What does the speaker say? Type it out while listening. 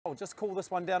I'll just call this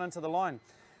one down into the line.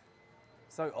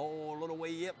 So, oh, a little wee,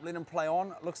 yep, let him play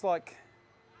on. It looks like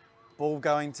ball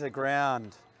going to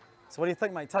ground. So what do you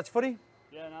think, mate? Touch footy?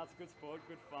 Yeah, no, it's a good sport,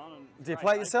 good fun. And do you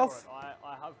play it yourself?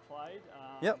 I have played.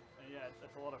 Yep. And yeah,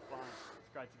 it's a lot of fun. It's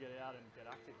great to get out and get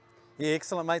active. Yeah,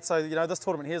 excellent, mate. So, you know, this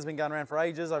tournament here has been going around for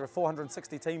ages, over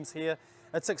 460 teams here.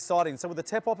 It's exciting. So with the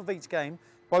tap off of each game,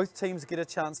 both teams get a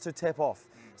chance to tap off.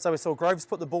 So we saw Groves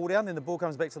put the ball down, then the ball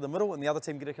comes back to the middle and the other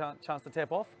team get a chance to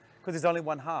tap off because there's only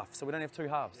one half, so we don't have two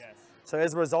halves. Yes. So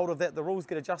as a result of that, the rules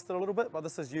get adjusted a little bit, but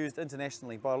this is used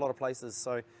internationally by a lot of places.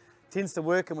 So it tends to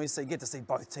work and we get to see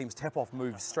both teams tap off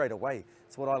moves straight away.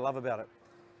 That's what I love about it.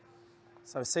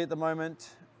 So see at the moment,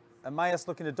 Emmaus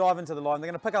looking to dive into the line. They're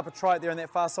going to pick up a try there in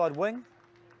that far side wing.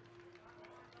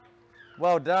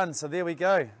 Well done, so there we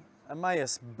go.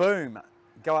 Emmaus, boom,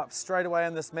 go up straight away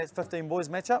in this match, 15 boys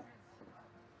matchup.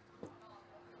 So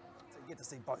you get to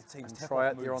see both teams try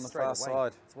out there on the far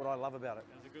side. That's what I love about it.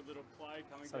 There's a good little play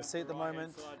coming so see at the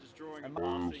moment, side, just drawing and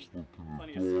passing,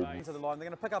 plenty of space. Into the line. They're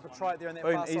going to pick up a try out there in that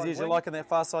boom, far side. easy as you wing. like in that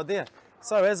far side there.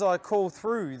 So as I call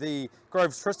through the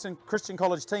Groves Christian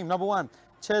College team, number 1,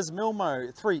 Chaz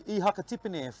Milmo, 3, Ihaka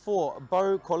Tipene, 4,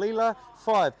 Bo Kolila,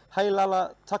 5,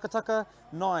 Heilala Takataka,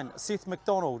 9, Seth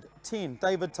McDonald, 10,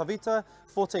 David Tavita,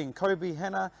 14, Kobe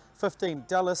Hanna, 15,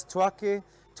 Dallas Tuake,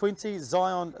 20,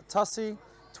 Zion Tassi,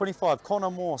 25, Connor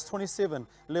Morse, 27,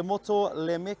 Lemoto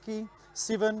Lemeki,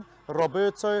 7,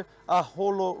 Roberto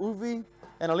Aholo Uvi,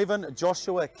 and 11,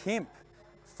 Joshua Kemp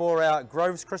for our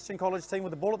Groves Christian College team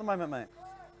with the ball at the moment, mate.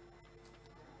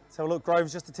 So look,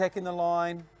 Groves just attacking the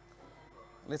line.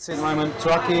 Let's see at the moment,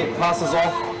 Tuake passes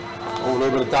off. Oh, a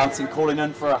little bit of dancing, calling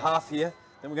in for a half here.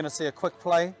 Then we're going to see a quick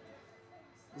play.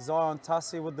 Zion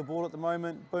Tassi with the ball at the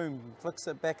moment. Boom, flicks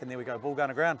it back, and there we go, ball going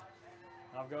to ground.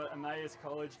 I've got Emmaus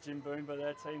College, Jimboomba.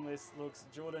 Their team list looks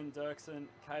Jordan Dirksen,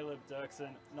 Caleb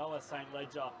Dirksen, Noah St.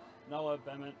 Ledger, Noah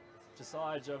Bement,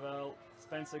 Josiah Javel,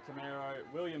 Spencer Camaro,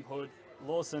 William Hood,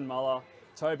 Lawson Muller,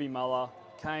 Toby Muller,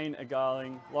 Kane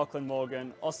Agarling, Lachlan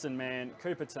Morgan, Austin Mann,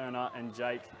 Cooper Turner and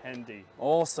Jake Hendy.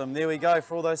 Awesome, there we go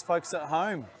for all those folks at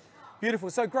home. Beautiful,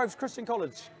 so Groves Christian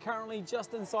College, currently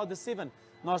just inside the 7.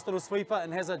 Nice little sweeper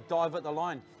and has a dive at the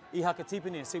line. Ihaka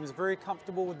Tipene seems very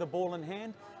comfortable with the ball in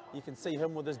hand. You can see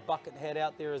him with his bucket hat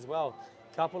out there as well.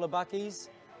 Couple of buckies.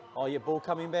 Oh yeah, ball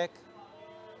coming back.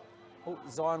 Oh,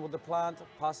 Zion with the plant,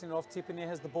 passing it off. Tipene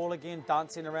has the ball again,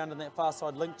 dancing around in that far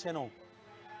side link channel.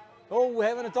 Oh, we're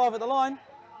having a dive at the line.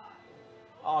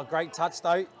 Oh, great touch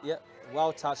though. Yep,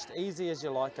 well touched. Easy as you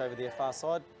like over there, far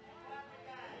side.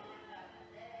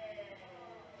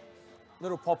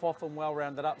 Little pop off and well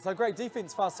rounded up. So great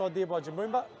defense far side there by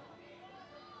Jimboomba.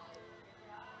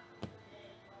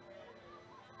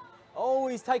 Oh,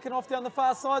 he's taken off down the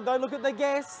far side though. Look at the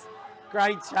gas.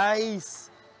 Great chase.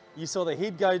 You saw the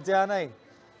head go down, eh?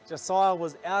 Josiah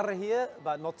was out of here,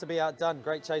 but not to be outdone.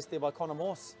 Great chase there by Connor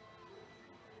Morse.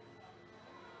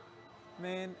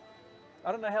 Man,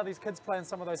 I don't know how these kids play in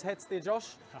some of those hats there, Josh.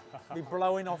 Be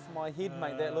blowing off my head,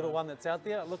 mate, that little one that's out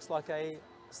there. It looks like a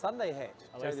Sunday hat.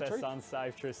 At least they're sun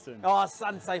safe, Tristan. Oh,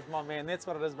 sun safe, my man. That's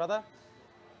what it is, brother.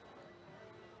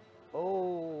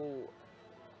 Oh.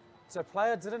 So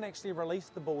player didn't actually release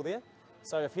the ball there.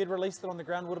 So if he'd released it on the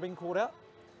ground, would have been caught out.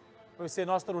 We see a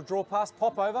nice little draw pass,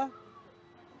 pop over,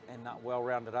 and well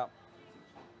rounded up.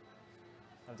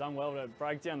 They've done well to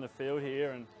break down the field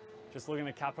here and just looking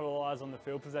to capitalise on the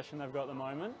field possession they've got at the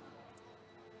moment.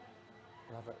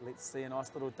 Love it. Let's see a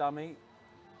nice little dummy.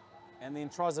 And then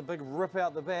tries a big rip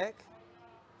out the back.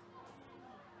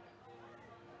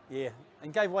 Yeah,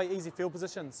 and gave away easy field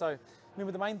position. So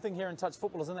remember, the main thing here in touch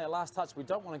football is in that last touch, we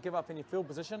don't want to give up any field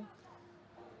position.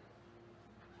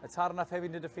 It's hard enough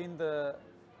having to defend the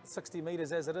 60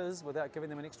 metres as it is without giving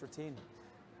them an extra 10.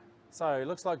 So it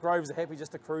looks like Groves are happy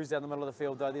just to cruise down the middle of the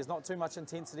field though. There's not too much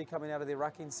intensity coming out of their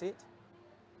rucking set.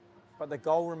 But the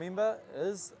goal, remember,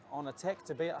 is on attack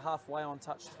to be at halfway on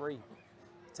touch 3.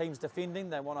 Teams defending,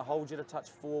 they want to hold you to touch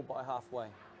 4 by halfway.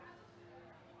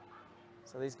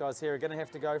 So these guys here are going to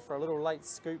have to go for a little late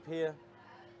scoop here.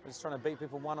 We're just trying to beat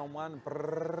people one-on-one.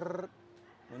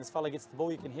 When this fella gets the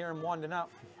ball, you can hear him winding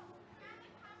up.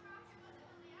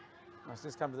 Let's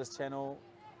just come to this channel.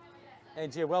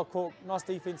 And yeah, well caught. Nice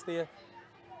defence there.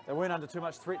 They weren't under too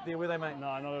much threat there, were they, mate?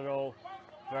 No, not at all.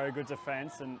 Very good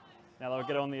defence, and now they'll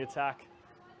get on the attack.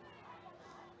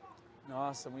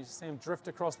 Nice, and we just see him drift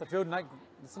across the field.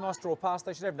 It's a nice draw pass.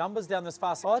 They should have numbers down this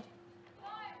far side.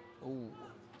 Ooh,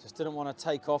 just didn't want to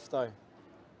take off though.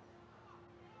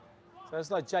 So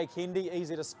it's like Jake Hendy,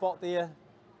 easy to spot there,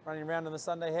 running around in the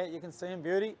Sunday hat. You can see him,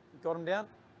 beauty. Got him down.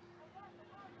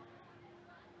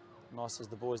 Nice as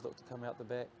the boys look to come out the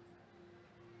back.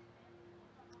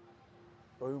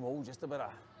 Boom, all just a bit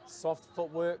of soft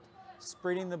footwork,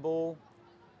 spreading the ball,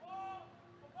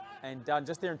 and done.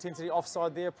 Just their intensity.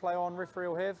 Offside there, play on, referee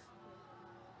will have.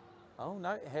 Oh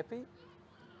no, happy.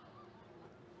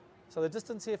 So the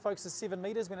distance here, folks, is 7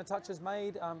 metres when a touch is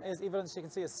made. As evidence, you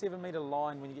can see a 7 metre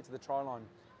line when you get to the try line.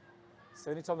 So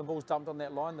anytime the ball's dumped on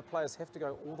that line, the players have to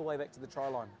go all the way back to the try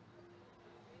line.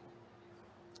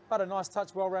 But a nice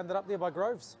touch, well rounded up there by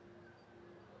Groves.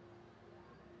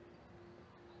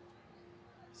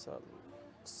 So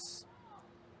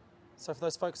for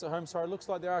those folks at home, sorry, it looks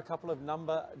like there are a couple of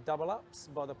number double-ups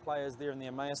by the players there in the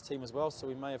Emmaus team as well, so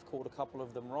we may have called a couple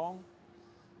of them wrong.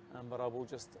 But I will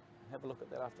just have a look at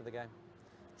that after the game.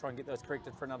 Try and get those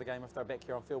corrected for another game if they're back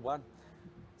here on field 1.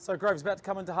 So Grove's about to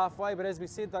come into halfway, but as we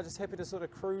said, they're just happy to sort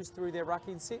of cruise through their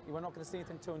rucking set. We're not going to see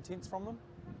anything too intense from them.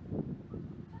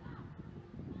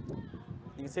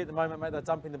 You can see at the moment, mate, they're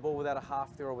dumping the ball without a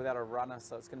half there or without a runner,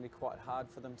 so it's going to be quite hard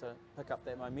for them to pick up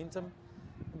that momentum.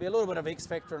 There'll be a little bit of X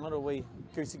factor and a little wee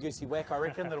goosey whack, I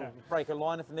reckon, that'll break a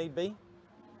line if need be.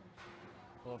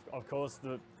 Well, of course,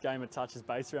 the game of touch is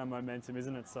based around momentum,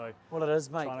 isn't it? So, well, it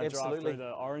is, mate, trying to absolutely. drive through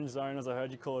the orange zone, as I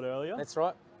heard you call it earlier. That's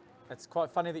right. It's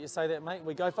quite funny that you say that, mate.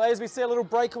 We go for, as we see, a little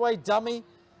breakaway dummy.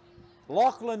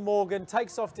 Lachlan Morgan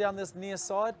takes off down this near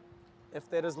side. If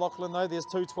that is Lachlan, though, there's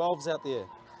 2 12s out there.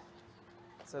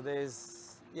 So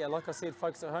there's, yeah, like I said,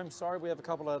 folks at home, sorry, we have a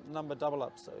couple of number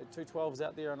double-ups. So 2 12s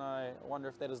out there, and I wonder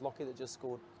if that is Lockie that just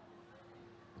scored.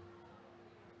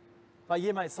 But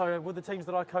yeah, mate, so with the teams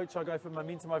that I coach, I go for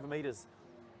momentum over metres.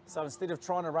 So instead of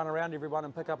trying to run around everyone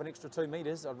and pick up an extra 2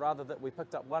 metres, I'd rather that we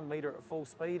picked up 1 metre at full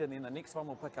speed, and then the next one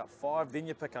will pick up 5, then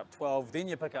you pick up 12, then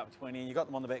you pick up 20, and you got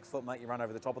them on the back foot, mate, you run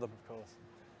over the top of them. Of course.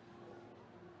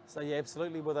 So yeah,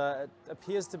 absolutely, with it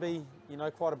appears to be, you know,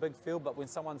 quite a big field, but when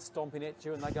someone's stomping at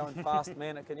you and they're going fast,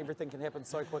 man, everything can happen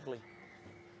so quickly.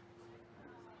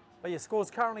 But yeah,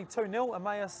 score's currently 2-0,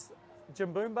 Emmaus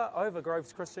Jimboomba over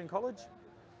Groves Christian College.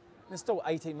 There's still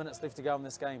 18 minutes left to go in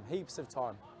this game, heaps of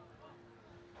time.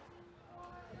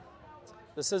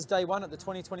 This is day 1 at the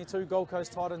 2022 Gold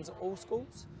Coast Titans All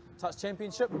Schools Touch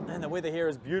Championship, and the weather here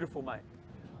is beautiful, mate.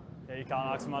 Yeah, you can't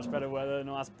ask for much better weather,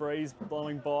 nice breeze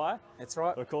blowing by. That's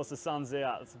right. But of course the sun's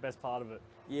out, that's the best part of it.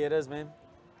 Yeah, it is, man.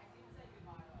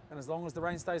 And as long as the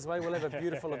rain stays away, we'll have a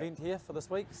beautiful event here for this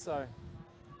week. So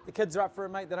the kids are up for it,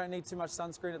 mate. They don't need too much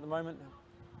sunscreen at the moment.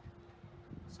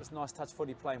 It's just nice touch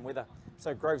footy playing weather.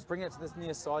 So Groves bring it to this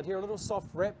near side here. A little soft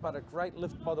wrap, but a great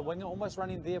lift by the winger, almost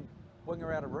running their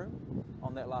winger out of room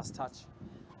on that last touch.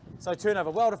 So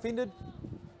turnover, well defended.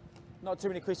 Not too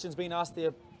many questions being asked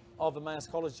there of Emmaus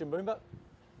College Jimboomba.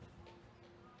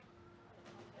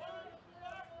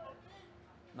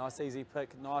 Nice easy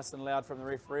pick, nice and loud from the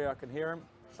referee, I can hear him.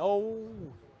 Oh!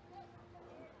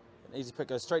 An easy pick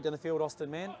goes straight down the field, Austin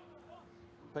man.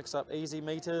 Picks up easy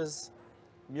metres.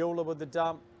 Mueller with the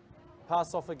dump.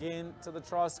 Pass off again to the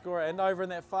try scorer and over in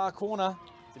that far corner.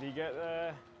 Did he get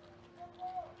there?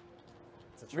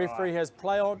 It's a try. Referee has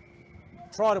play on.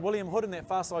 Try to William Hood in that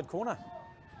far side corner.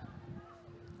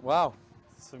 Wow.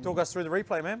 Talk us through the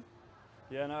replay, man.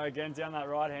 Yeah, no, again, down that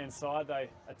right-hand side, they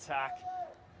attack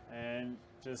and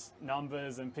just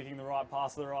numbers and picking the right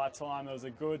pass at the right time. There was a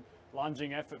good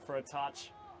lunging effort for a touch,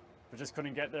 but just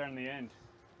couldn't get there in the end.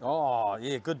 Oh,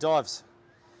 yeah, good dives.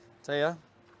 Tell ya,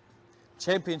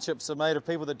 championships are made of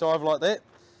people that dive like that.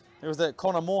 There was that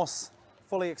Connor Morse,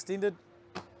 fully extended,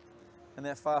 and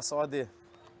that far side there.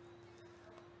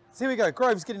 So here we go,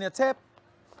 Groves getting a tap,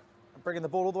 bringing the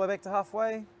ball all the way back to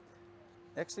halfway.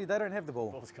 Actually, they don't have the ball.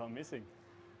 Ball's gone missing.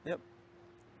 Yep.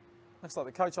 Looks like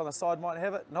the coach on the side might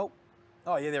have it. Nope.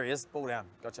 Oh, yeah, there he is. Ball down.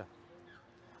 Gotcha.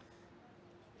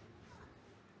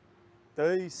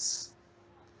 Peace.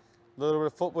 A little bit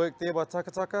of footwork there by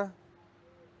Takataka.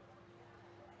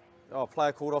 Oh,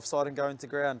 player called offside and going to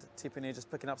ground. Tipping just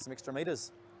picking up some extra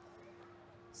metres.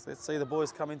 So let's see the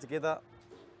boys coming together.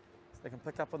 So they can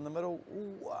pick up in the middle.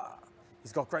 Ooh,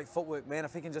 he's got great footwork, man.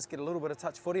 If he can just get a little bit of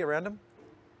touch footy around him,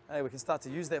 hey, we can start to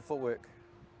use that footwork.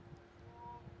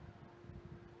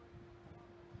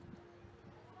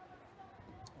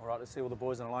 All right, let's see all the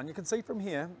boys in a line. You can see from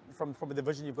here, from probably the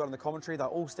vision you've got in the commentary, they're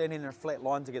all standing in a flat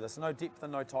line together, so no depth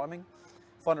and no timing.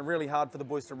 Find it really hard for the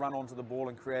boys to run onto the ball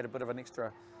and create a bit of an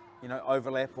extra, you know,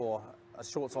 overlap or a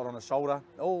short side on a shoulder.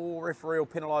 Oh, referee will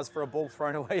penalise for a ball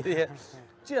thrown away there.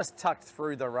 Just tucked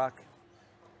through the ruck.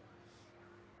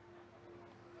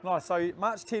 Nice, so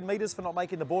march 10 metres for not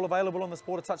making the ball available on the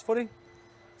sport of touch footy.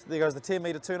 So there goes the 10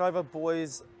 metre turnover.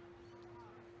 Boys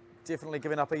definitely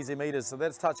giving up easy metres. So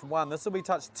that's touch 1. This will be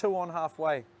touch 2 on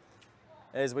halfway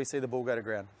as we see the ball go to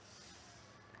ground.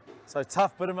 So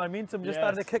tough bit of momentum just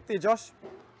starting to kick there, Josh.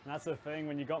 And that's the thing,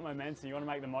 when you got momentum, you want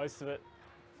to make the most of it.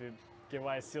 If you give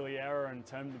away a silly error and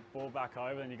turn the ball back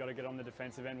over, then you've got to get on the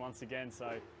defensive end once again.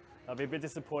 So they'll be a bit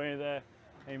disappointed there,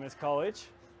 Emmaus College.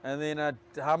 And then a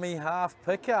dummy half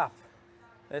pickup.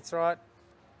 That's right.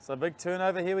 So big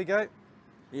turnover, here we go.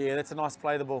 Yeah, that's a nice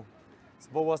play, the ball. So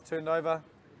the ball was turned over.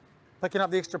 Picking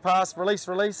up the extra pass, release,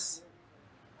 release.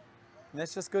 And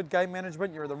that's just good game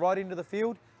management. You're at the right end of the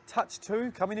field. Touch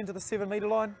 2, coming into the 7-metre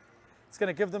line. It's going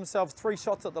to give themselves 3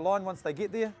 shots at the line once they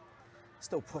get there.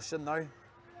 Still pushing though.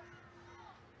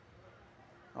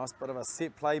 Nice bit of a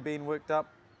set play being worked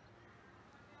up.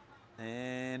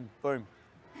 And boom.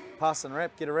 Pass and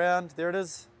wrap, get around. There it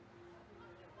is.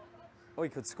 Oh, he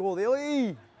could score there.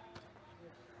 He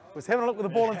was having a look with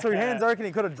the ball in 2 hands. I reckon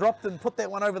he could have dropped and put that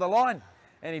one over the line.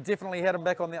 And he definitely had him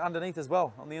back on the underneath as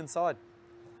well, on the inside.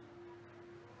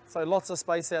 So lots of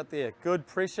space out there. Good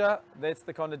pressure. That's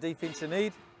the kind of defense you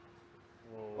need.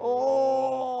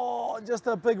 Oh, just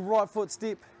a big right foot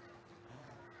step.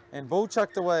 And ball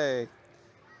chucked away.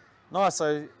 Nice.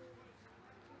 So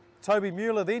Toby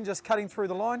Mueller then just cutting through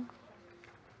the line.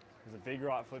 It was a big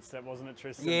right foot step, wasn't it,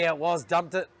 Tristan? Yeah, it was.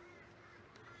 Dumped it.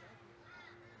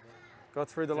 Got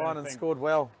through the line and scored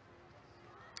well.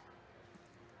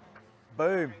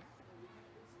 Boom.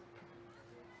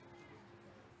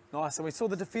 Nice, and we saw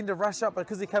the defender rush up, but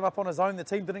because he came up on his own, the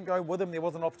team didn't go with him. There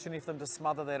wasn't an opportunity for them to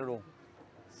smother that at all.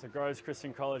 So Groves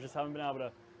Christian College just haven't been able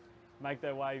to make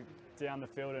their way down the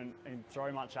field and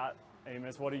throw much at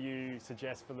Emmaus. What do you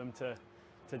suggest for them to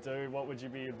do? What would you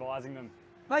be advising them?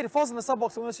 Mate, if I was in the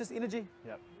sub-box, it's just energy.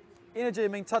 Yep. Energy, I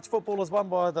mean, touch football is won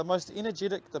by the most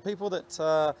energetic, the people that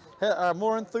are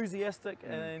more enthusiastic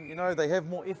and, you know, they have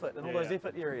more effort in all those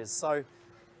effort areas. So,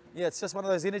 yeah, it's just one of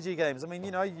those energy games. I mean,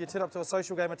 you know, you turn up to a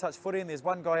social game of touch footy and there's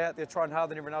one guy out there trying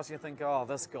harder than everyone else and you think, oh,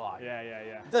 this guy.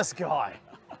 Yeah. This guy.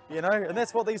 You know, and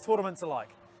that's what these tournaments are like.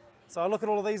 So I look at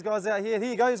all of these guys out here. Here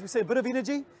you go, as we see a bit of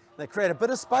energy. They create a bit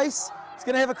of space. It's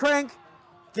going to have a crank.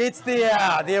 Gets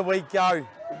there. There we go.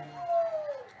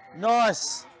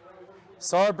 Nice.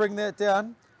 So I bring that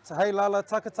down to Heilala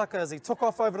Takataka as he took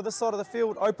off over to this side of the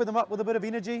field, opened them up with a bit of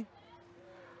energy.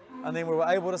 And then we were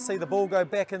able to see the ball go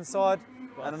back inside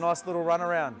and a nice little run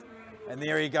around. And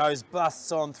there he goes,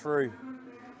 busts on through.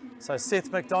 So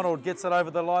Seth McDonald gets it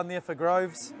over the line there for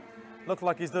Groves. Looked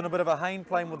like he's doing a bit of a Hayne,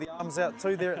 playing with the arms out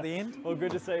too there at the end. Well,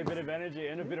 good to see a bit of energy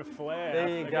and a bit of flair. There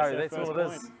you go, that's all it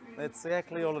is. That's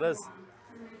exactly all it is.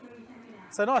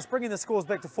 So nice, bringing the scores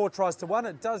back to 4 tries to 1.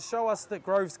 It does show us that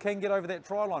Groves can get over that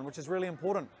try line, which is really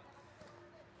important.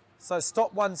 So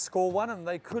stop 1, score 1, and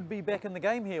they could be back in the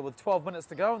game here with 12 minutes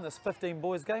to go in this 15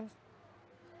 boys game.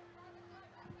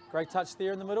 Great touch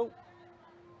there in the middle.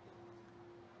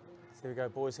 So there we go,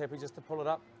 boys, happy just to pull it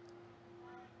up.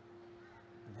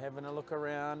 And having a look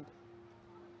around.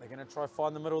 They're going to try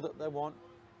find the middle that they want.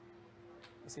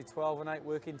 You see 12 and 8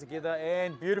 working together,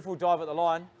 and beautiful dive at the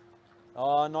line.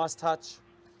 Oh, nice touch.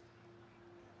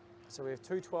 So we have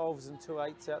 2 12s and 2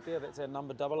 8s out there. That's our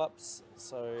number double ups.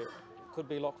 So it could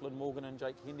be Lachlan Morgan and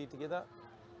Jake Hendy together.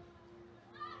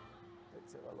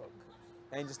 Let's have a look.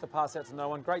 And just a pass out to no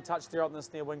one. Great touch there on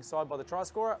this near wing side by the try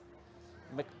scorer,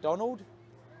 McDonald.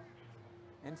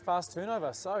 And fast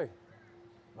turnover. So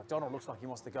McDonald looks like he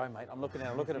wants to go, mate. I'm looking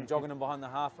at him. Look at him jogging him behind the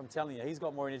half. I'm telling you, he's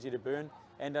got more energy to burn.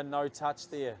 And a no touch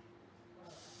there.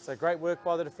 So great work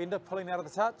by the defender, pulling out of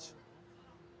the touch.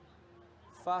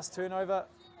 Fast turnover.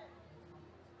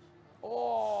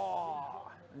 Oh,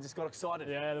 and just got excited.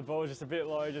 Yeah, the ball was just a bit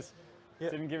low, just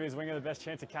didn't give his winger the best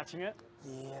chance of catching it.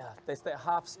 Yeah, that's that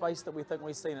half space that we think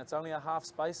we've seen. It's only a half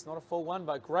space, not a full one,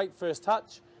 but great first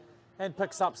touch. And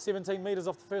picks up 17 metres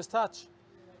off the first touch.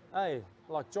 Hey,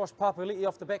 like Josh Papali'i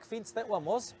off the back fence, that one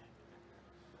was.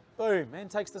 Boom,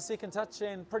 and takes the second touch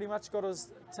and pretty much got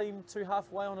his team to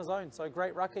halfway on his own. So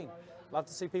great rucking. Love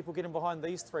to see people getting behind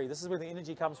these 3. This is where the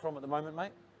energy comes from at the moment,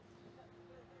 mate.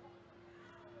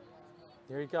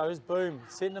 There he goes, boom.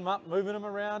 Setting him up, moving him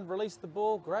around, release the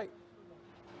ball, great.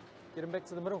 Get him back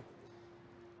to the middle.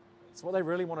 So what they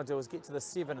really want to do is get to the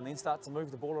 7 and then start to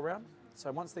move the ball around. So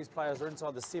once these players are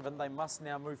inside the 7, they must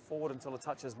now move forward until a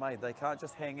touch is made. They can't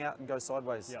just hang out and go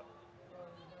sideways. Yep.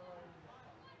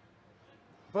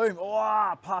 Boom,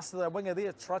 oh, pass to the winger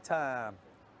there, try time.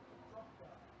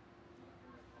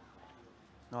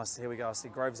 Nice, here we go. I see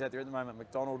Groves out there at the moment.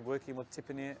 McDonald working with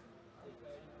Tippinier.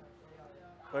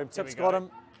 Boom, Tip's got him.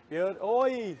 Good.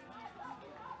 Oi!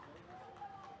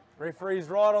 Referee's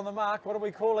right on the mark. What are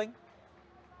we calling?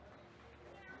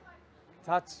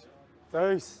 Touch.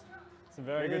 Deuce. It's a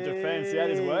very good defence. He had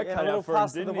his work cut out for him,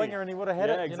 pass didn't to the winger and he would have had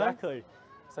it. it. Exactly. You know?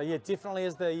 So yeah, definitely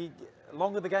as the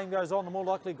longer the game goes on, the more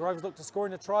likely Groves look to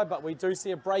scoring a try, but we do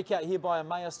see a breakout here by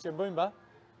Emmaus Jimboomba.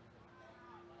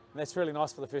 And that's really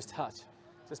nice for the first touch.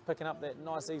 Just picking up that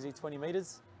nice, easy 20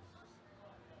 metres.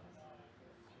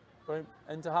 Boom,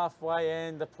 into halfway,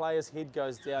 and the player's head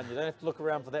goes down. You don't have to look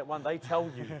around for that one. They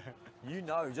tell you. You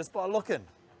know, just by looking.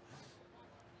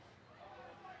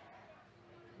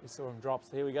 We saw him drop,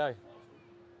 so here we go.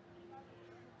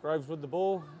 Groves with the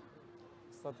ball.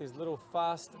 It's like these little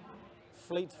fast,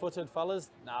 fleet-footed fellas.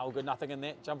 No, good, nothing in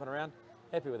that, jumping around.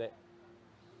 Happy with that.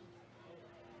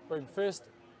 Boom, first.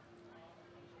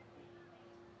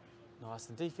 Nice,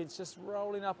 and defence just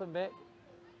rolling up and back.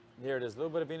 There it is, a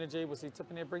little bit of energy. We'll see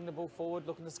Tippinair bring the ball forward,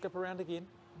 looking to skip around again.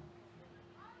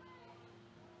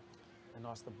 And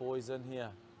nice, the boys in here.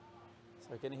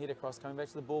 So getting head across, coming back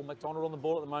to the ball. McDonald on the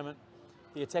ball at the moment.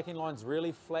 The attacking line's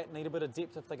really flat, need a bit of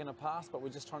depth if they're going to pass, but we're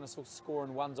just trying to sort of score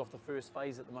in ones off the first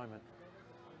phase at the moment.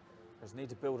 Just need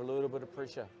to build a little bit of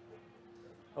pressure.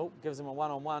 Oh, gives them a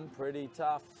one-on-one, pretty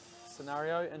tough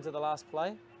scenario into the last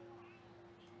play.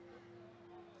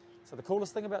 So the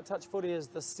coolest thing about touch footy is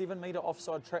the 7 metre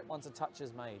offside trap once a touch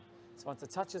is made. So once a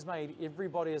touch is made,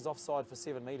 everybody is offside for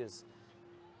 7 metres.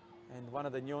 And one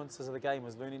of the nuances of the game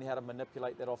is learning how to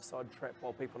manipulate that offside trap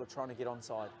while people are trying to get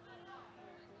onside.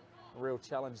 A real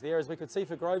challenge there, as we could see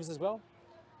for Groves as well.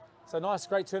 So nice,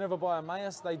 great turnover by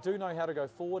Emmaus. They do know how to go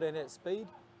forward and at speed.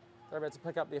 They're about to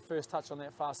pick up their first touch on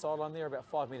that far sideline there, about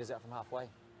 5 metres out from halfway.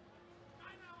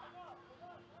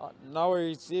 Oh, no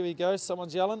worries, there we go,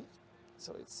 someone's yelling.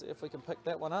 So let's see if we can pick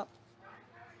that one up.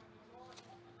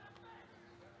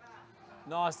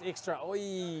 Nice extra, oi!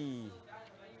 And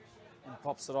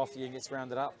pops it off here and gets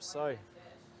rounded up. So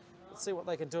let's see what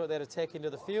they can do at that attack into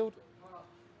the field.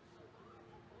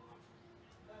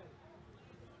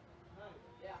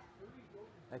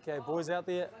 Okay, boys out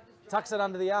there, tucks it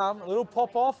under the arm, a little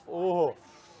pop off. Oh,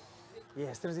 yeah,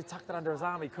 as soon as he tucked it under his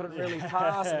arm, he couldn't really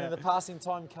pass, and then the passing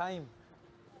time came.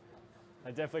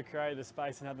 They definitely created the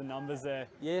space and had the numbers there.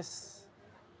 Yes.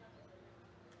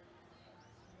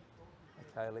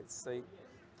 Okay, let's see.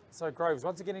 So Groves,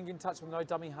 once again in touch with no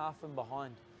dummy half and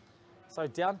behind. So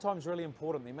downtime's really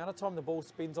important. The amount of time the ball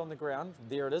spends on the ground,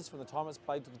 there it is, from the time it's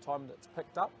played to the time that it's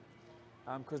picked up,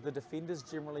 because the defenders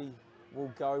generally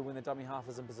will go when the dummy half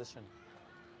is in position.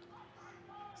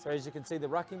 So as you can see, the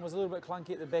rucking was a little bit clunky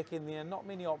at the back end there. Not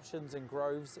many options, and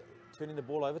Groves turning the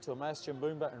ball over to Emmaus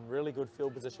Jimboomba in really good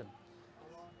field position.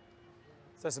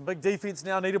 So some big defence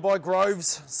now needed by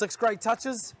Groves. 6 great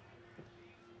touches.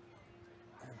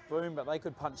 And boom, but they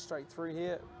could punch straight through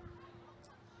here.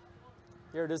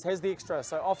 Here it is, has the extra.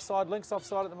 So offside, Link's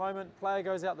offside at the moment. Player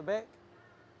goes out the back.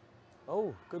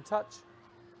 Oh, good touch.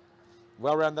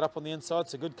 Well rounded up on the inside,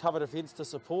 so good cover defence to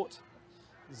support.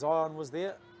 Zion was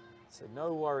there, so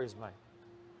no worries, mate.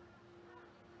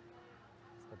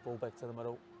 So ball back to the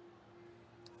middle.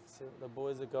 See what the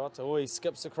boys have got. Oh, he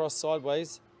skips across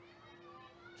sideways.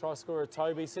 Try scorer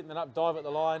Toby, setting it up, dive at the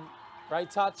line.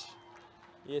 Great touch.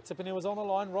 Yeah, Tippinair was on the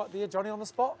line right there. Johnny on the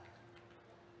spot.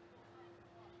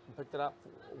 And picked it up.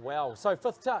 Wow. So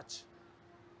 5th touch.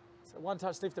 So 1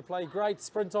 touch left to play. Great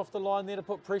sprint off the line there to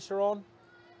put pressure on.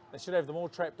 They should have them all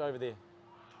trapped over there.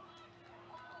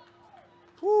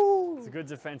 Woo! It's a good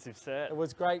defensive set. It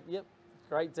was great, yep.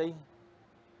 Great D.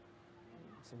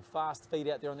 Some fast feet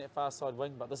out there on that far side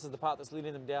wing, but this is the part that's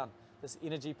letting them down. This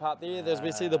energy part there, as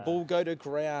we see the ball go to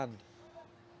ground.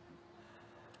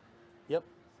 Yep.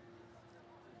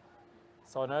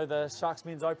 So I know the Sharks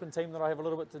men's open team that I have a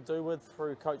little bit to do with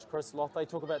through Coach Chris Loth, they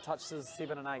talk about touches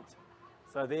 7 and 8.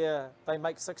 So they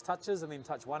make 6 touches and then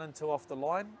touch 1 and 2 off the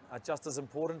line are just as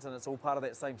important, and it's all part of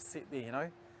that same set there, you know,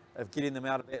 of getting them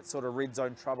out of that sort of red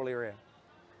zone trouble area.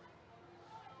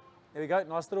 There we go,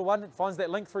 nice little one. It finds that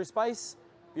link through space.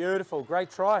 Beautiful, great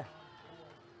try.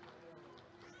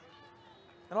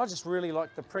 And I just really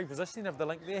like the pre-positioning of the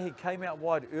link there. He came out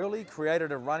wide early,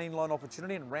 created a running line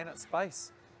opportunity and ran at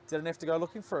space. Didn't have to go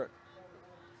looking for it.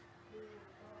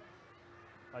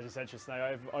 I just interesting,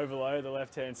 they overload the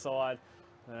left-hand side.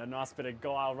 A nice bit of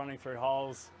guile running through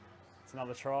holes. It's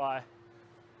another try.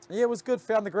 Yeah, it was good.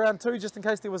 Found the ground too, just in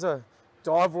case there was a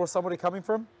diver or somebody coming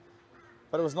from.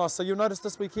 But it was nice. So you'll notice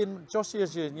this weekend, Joshy,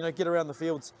 as you get around the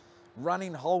fields,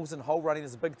 running holes and hole running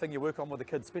is a big thing you work on with the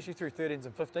kids, especially through 13s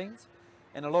and 15s.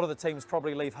 And a lot of the teams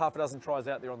probably leave half a dozen tries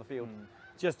out there on the field,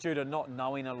 just due to not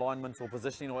knowing alignment or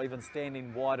positioning or even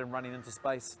standing wide and running into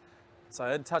space. So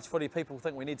in touch footy, people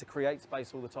think we need to create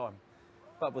space all the time.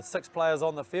 But with 6 players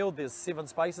on the field, there's 7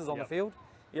 spaces on the field.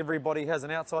 Everybody has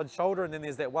an outside shoulder, and then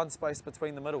there's that 1 space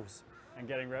between the middles. And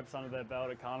getting reps under their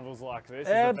belt at carnivals like this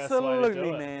Absolutely, is the best way to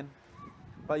do it. Man.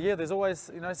 But yeah, there's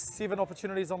always, you know, 7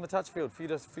 opportunities on the touch field for you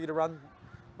to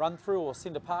run through or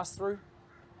send a pass through.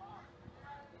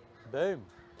 Boom.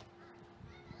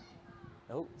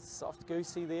 Oh, soft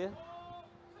goosey there.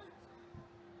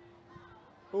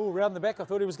 Oh, round the back. I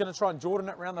thought he was going to try and Jordan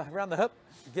it round the hip,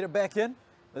 get it back in,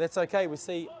 but that's okay. We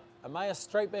see Emmaus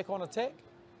straight back on attack,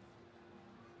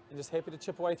 and just happy to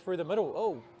chip away through the middle.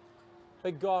 Oh,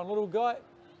 big guy and little guy.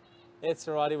 That's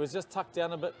all right. He was just tucked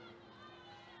down a bit.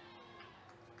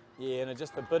 Yeah, and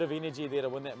just a bit of energy there to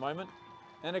win that moment.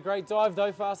 And a great dive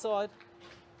though, far side.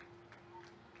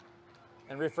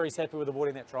 And referee's happy with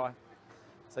awarding that try.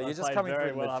 So you're just coming through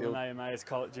the midfield. Very well, Emmaus,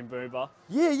 call it Jimboomba.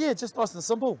 Yeah, just nice and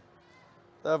simple.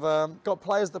 They've got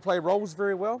players that play roles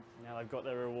very well. Now they've got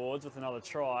their rewards with another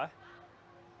try.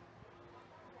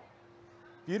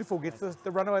 Beautiful, gets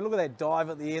the runaway. Look at that dive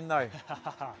at the end though.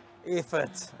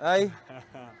 Effort, eh?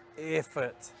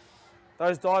 Effort.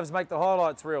 Those dives make the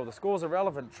highlights real. The scores are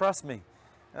relevant, trust me.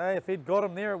 Hey, if he'd got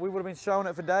him there, we would have been showing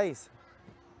it for days.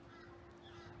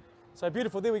 So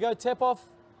beautiful, there we go, tap off.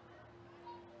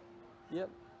 Yep,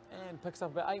 and picks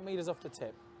up about 8 metres off the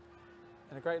tap.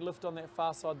 And a great lift on that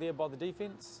far side there by the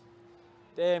defence.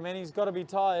 Damn, man, he's got to be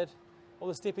tired. All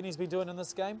the stepping he's been doing in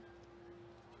this game.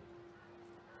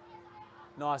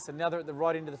 Nice, and now they're at the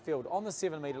right end of the field, on the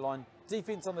 7 metre line,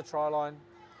 defence on the try line.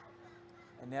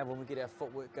 And now when we get our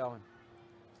footwork going.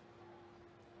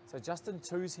 So just in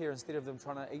twos here instead of them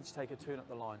trying to each take a turn up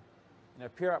the line. You know,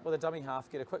 pair up with a dummy half,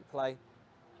 get a quick play.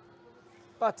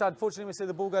 But unfortunately we see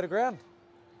the ball go to ground.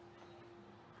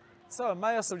 So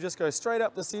Emmaus will just go straight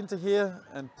up the centre here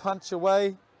and punch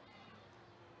away.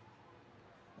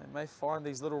 They may find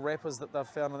these little wrappers that they've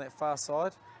found on that far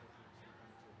side.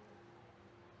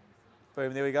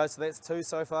 Boom, there we go. So that's 2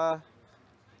 so far.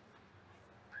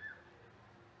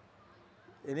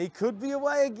 And he could be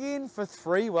away again for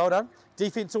 3. Well done.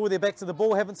 Defence all their back to the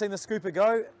ball. Haven't seen the scooper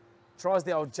go. Tries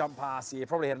the old jump pass here.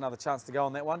 Probably had another chance to go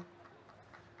on that one.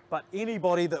 But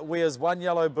anybody that wears 1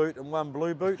 yellow boot and 1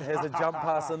 blue boot has a jump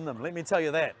pass in them. Let me tell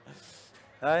you that.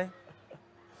 Hey?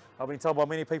 I've been told by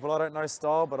many people I don't know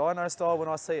style, but I know style when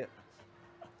I see it.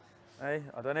 Hey?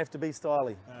 I don't have to be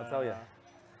styly, I'll tell you.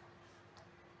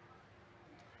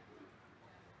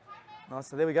 Nice,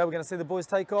 so there we go. We're going to see the boys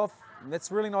take off. And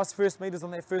that's really nice first metres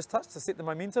on that first touch to set the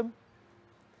momentum.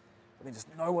 But then just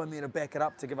no one there to back it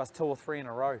up to give us 2 or 3 in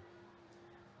a row.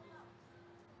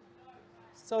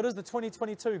 So it is the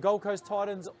 2022 Gold Coast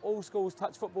Titans All Schools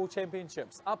Touch Football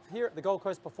Championships up here at the Gold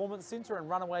Coast Performance Centre in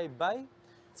Runaway Bay.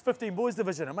 It's 15 boys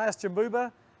division. Emmaus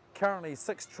Jimboomba currently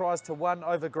 6 tries to 1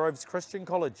 over Groves Christian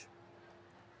College.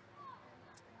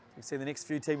 You see the next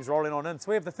few teams rolling on in. So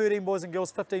we have the 13 boys and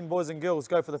girls, 15 boys and girls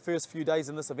go for the first few days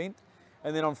in this event.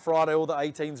 And then on Friday, all the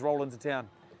 18s roll into town.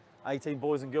 18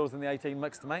 boys and girls and the 18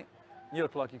 mixed, mate. You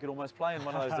look like you could almost play in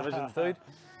one of those divisions, dude.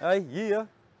 Hey, yeah.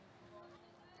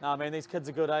 Nah, man, these kids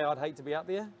are good, eh? I'd hate to be out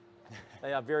there.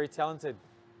 They are very talented.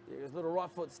 There's a little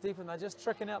right foot step and they're just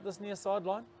tricking out this near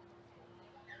sideline.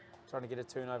 Trying to get a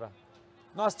turnover.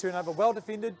 Nice turnover, well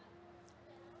defended.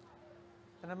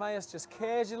 And Emmaus just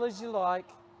casual as you like.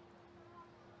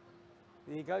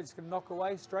 There you go, just going to knock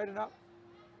away, straighten up.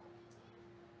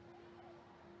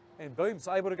 And boom,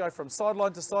 so able to go from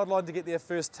sideline to get their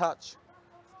first touch.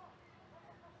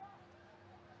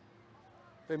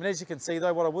 Boom, and as you can see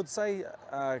though, what I would say,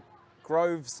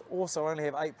 Groves also only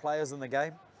have 8 players in the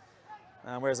game.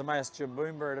 Whereas Emmaus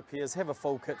Jimboomba, it appears, have a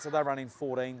full kit, so they're running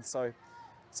 14. So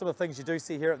some of the things you do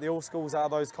see here at the All Schools are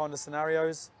those kind of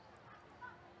scenarios.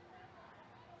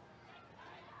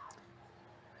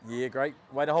 Yeah, great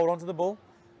way to hold on to the ball.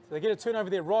 So they get a turnover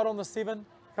there right on the 7,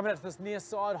 coming out to this near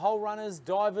side, hole runners,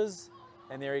 divers,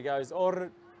 and there he goes.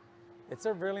 It's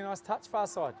a really nice touch far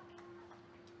side.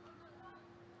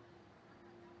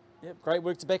 Yep, great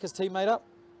work to back his teammate up.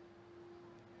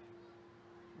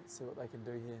 Let's see what they can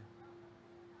do here.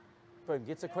 Boom,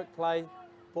 gets a quick play,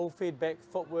 ball fed back,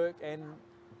 footwork, and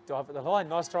dive at the line.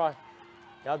 Nice try.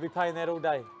 I'll be paying that all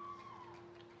day.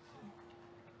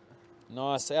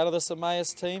 Nice, out of this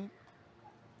Emmaus team.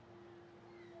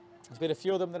 There's been a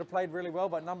few of them that have played really well,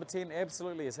 but number 10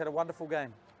 absolutely has had a wonderful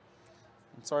game.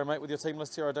 I'm sorry, mate, with your team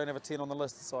list here, I don't have a 10 on the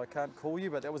list, so I can't call you,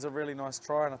 but that was a really nice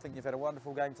try, and I think you've had a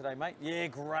wonderful game today, mate. Yeah,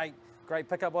 great. Great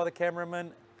pick up by the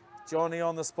cameraman. Johnny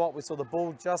on the spot. We saw the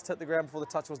ball just hit the ground before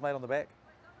the touch was made on the back.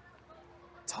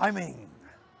 Timing.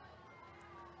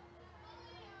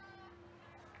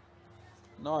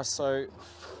 Nice, so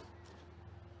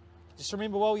just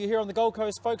remember while you're here on the Gold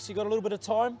Coast, folks, you've got a little bit of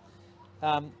time.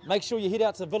 Make sure you head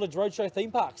out to Village Roadshow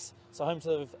theme parks. So home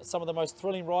to some of the most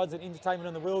thrilling rides and entertainment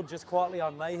in the world. Just quietly, I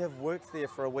may have worked there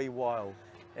for a wee while.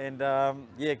 And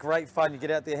yeah, great fun. You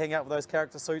get out there, hang out with those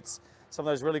character suits. Some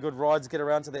of those really good rides, get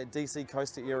around to that DC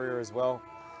coaster area as well.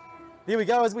 There we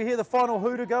go, as we hear the final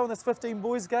hooter go in this 15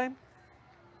 boys game.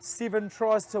 7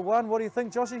 tries to 1. What do you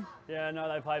think, Joshy? Yeah, no,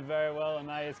 they played very well at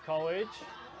Emmaus College,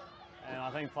 and I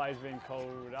think play's been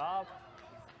called up.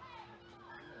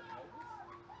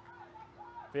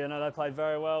 But yeah, no, they played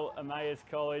very well at Emmaus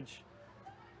College.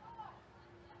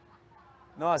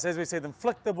 Nice, as we see them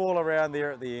flick the ball around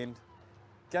there at the end.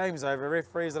 Game's over.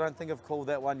 Referees, I don't think have called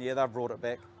that one. Yeah, they've brought it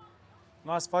back.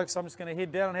 Nice, folks. I'm just going to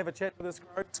head down and have a chat with this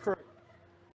Groves crew.